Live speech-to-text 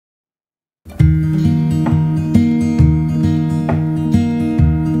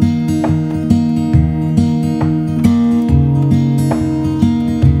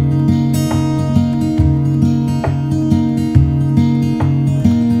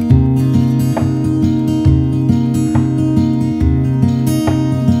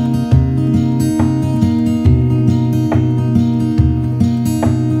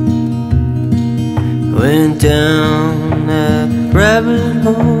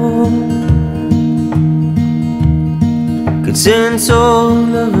since all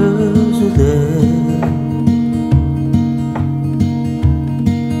lovers are there.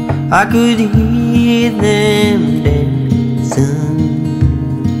 I could hear them dancing.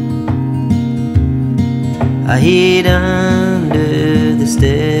 I hid under the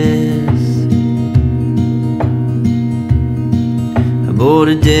stairs. I bought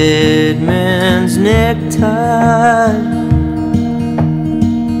a dead man's necktie,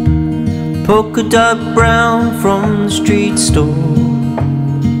 polka dot brown from the street store.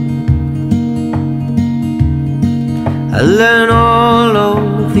 I learned all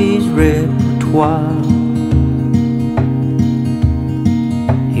of his repertoire.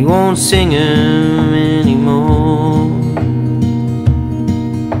 He won't sing 'em anymore.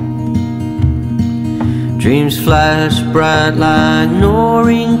 Dreams flash bright like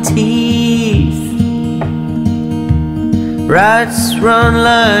gnawing teeth. Rats run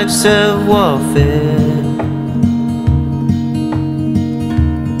like savoir-faire.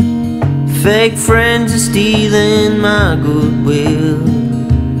 Fake friends are stealing my goodwill.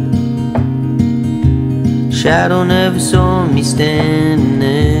 Shadow never saw me standing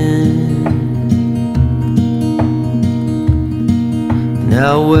there.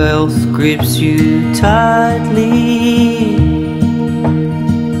 Now wealth grips you tightly.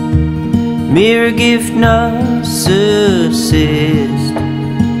 Mirror gift narcissist.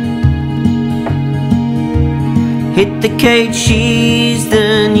 Hit the cage, she's the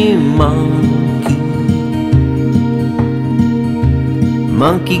new monkey.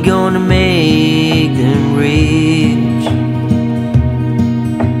 Monkey gonna make them rich.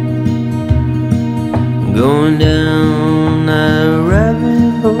 Going down that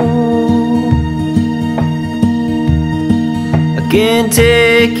rabbit hole. I can't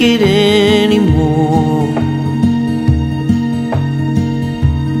take it anymore.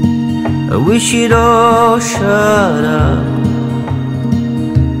 I wish you'd all shut up.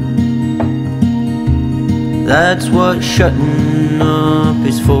 That's what shutting up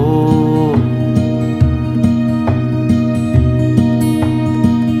is for.